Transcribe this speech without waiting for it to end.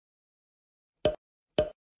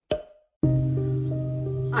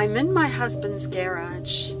I'm in my husband's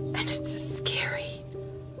garage and it's a scary,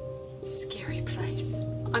 scary place.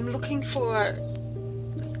 I'm looking for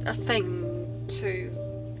a thing to,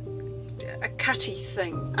 a cutty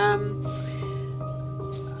thing,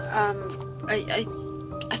 a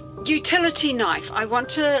utility knife. I want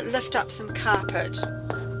to lift up some carpet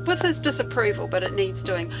with his disapproval, but it needs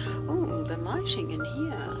doing. Oh, the lighting in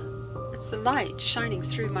here. It's the light shining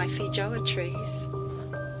through my feijoa trees.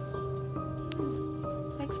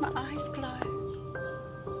 Makes my eyes glow.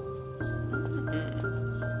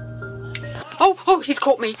 Oh, he's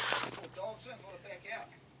caught me.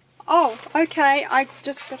 Oh, okay. I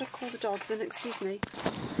just got to call the dogs in. Excuse me.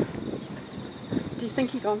 Do you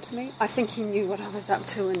think he's on to me? I think he knew what I was up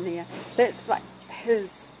to in there. That's like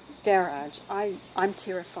his garage. I'm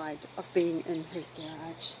terrified of being in his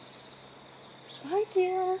garage. Bye,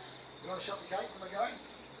 dear. You want to shut the gate when I go?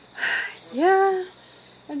 Yeah,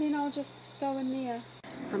 and then I'll just go in there.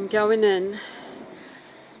 I'm going in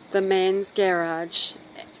the man's garage,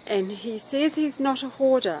 and he says he's not a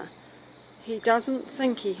hoarder. He doesn't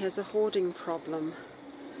think he has a hoarding problem.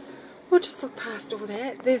 We'll just look past all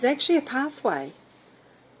that. There's actually a pathway.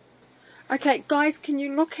 Okay, guys, can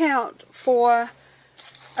you look out for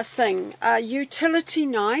a thing? A utility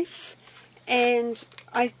knife and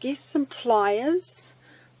I guess some pliers,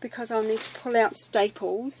 because I'll need to pull out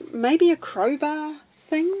staples. Maybe a crowbar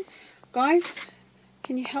thing. Guys,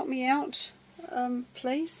 can you help me out,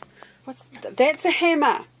 please? That's a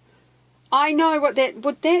hammer. I know what that,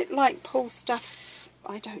 would that like pull stuff?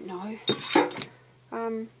 I don't know.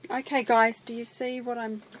 Okay, guys, do you see what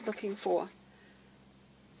I'm looking for?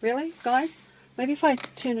 Really, guys? Maybe if I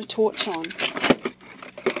turn a torch on.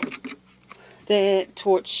 The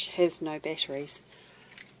torch has no batteries.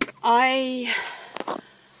 Guys?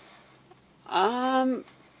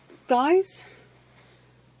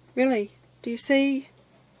 Really? Do you see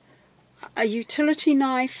a utility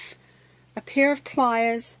knife, a pair of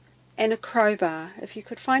pliers, and a crowbar? If you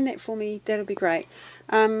could find that for me, that'll be great.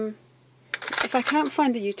 If I can't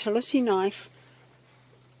find the utility knife,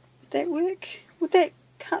 would that work? Would that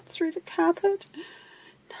cut through the carpet?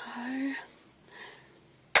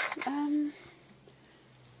 No.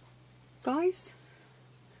 Guys?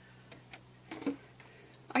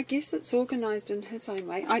 I guess it's organised in his own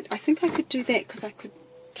way. I think I could do that because I could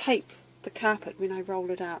tape the carpet when I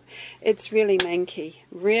roll it up. It's really manky.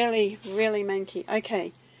 Really, really manky.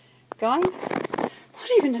 Okay. Guys?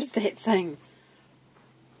 What even is that thing?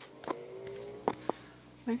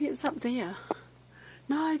 Maybe it's up there.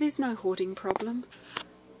 No, there's no hoarding problem.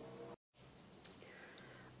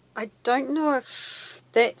 I don't know if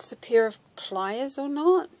that's a pair of pliers or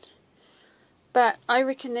not, but I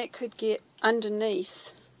reckon that could get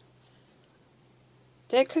underneath.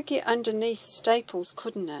 That could get underneath staples,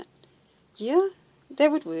 couldn't it? Yeah,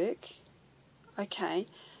 that would work. Okay.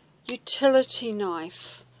 Utility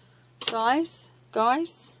knife. Guys?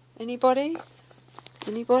 Anybody?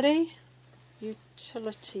 Anybody?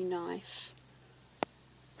 Utility knife.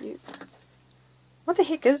 What the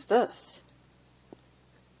heck is this?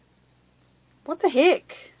 What the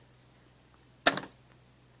heck?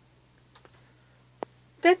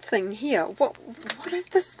 That thing here. What is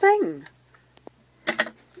this thing?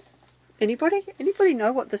 Anybody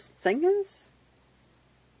know what this thing is?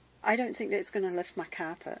 I don't think that's going to lift my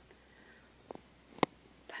carpet.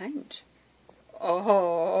 Paint.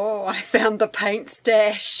 Oh, I found the paint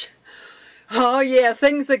stash. Oh yeah,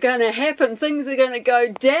 things are going to happen. Things are going to go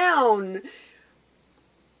down.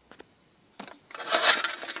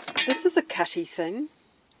 This is a cutty thing.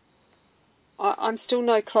 I'm still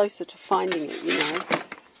no closer to finding it, you know.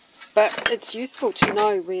 But it's useful to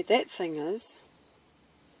know where that thing is.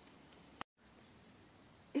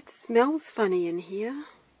 It smells funny in here.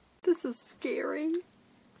 This is scary.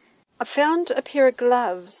 I found a pair of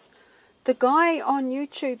gloves. The guy on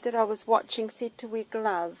YouTube that I was watching said to wear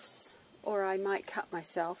gloves, or I might cut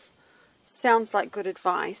myself. Sounds like good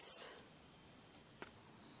advice.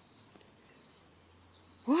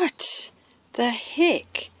 What the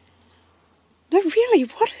heck? No, really,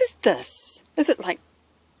 what is this? Is it like,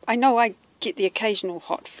 I know I get the occasional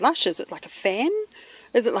hot flush. Is it like a fan?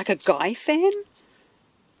 Is it like a guy fan?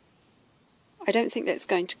 I don't think that's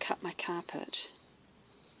going to cut my carpet.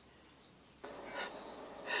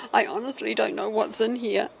 I honestly don't know what's in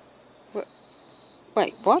here.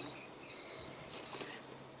 Wait, what?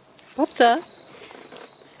 What the?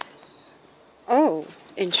 Oh,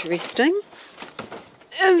 interesting.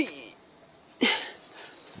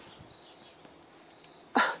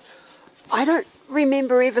 I don't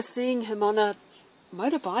remember ever seeing him on a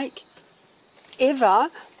motorbike.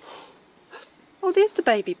 Ever. Oh, there's the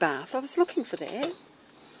baby bath. I was looking for that.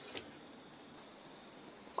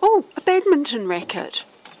 Oh, a badminton racket.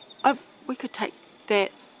 Oh, we could take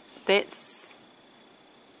that. That's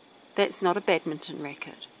not a badminton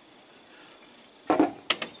racket.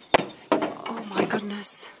 Oh my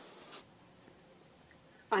goodness.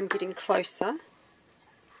 I'm getting closer,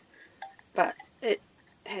 but it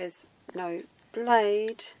has no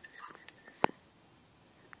blade.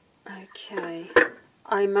 Okay,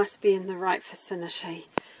 I must be in the right vicinity.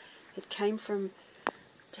 It came from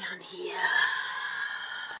down here.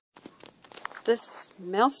 This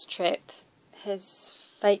mousetrap has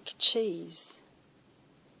fake cheese.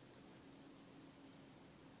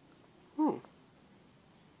 Oh.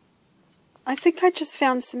 I think I just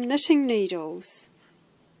found some knitting needles.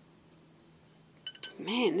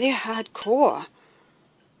 Man, they're hardcore.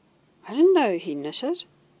 I didn't know he knitted.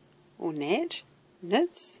 Or knit.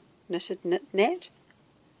 Knits. Knitted, knit, nat.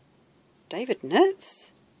 David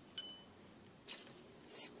knits.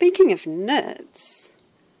 Speaking of knits,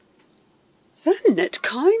 is that a knit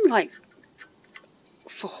comb, like,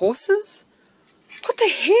 for horses? What the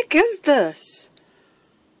heck is this?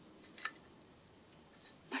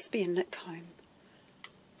 Must be a knit comb.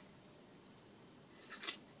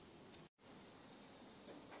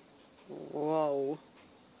 Whoa.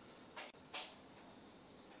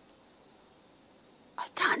 I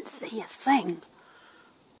can't see a thing.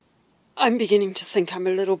 I'm beginning to think I'm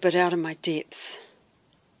a little bit out of my depth.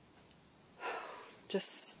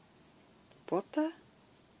 Just...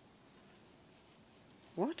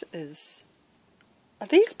 what is... Are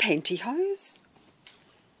these pantyhose?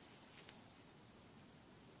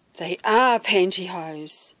 They are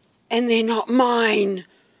pantyhose. And they're not mine.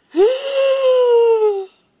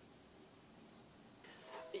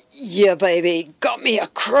 Yeah, baby, got me a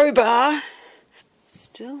crowbar.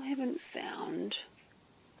 Still haven't found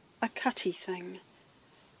a cutty thing.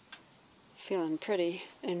 Feeling pretty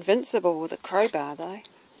invincible with a crowbar though.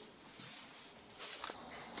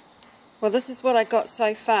 Well, this is what I got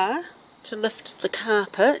so far to lift the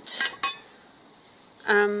carpet.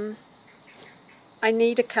 I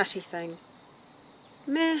need a cutty thing.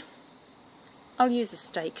 Meh, I'll use a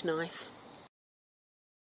steak knife.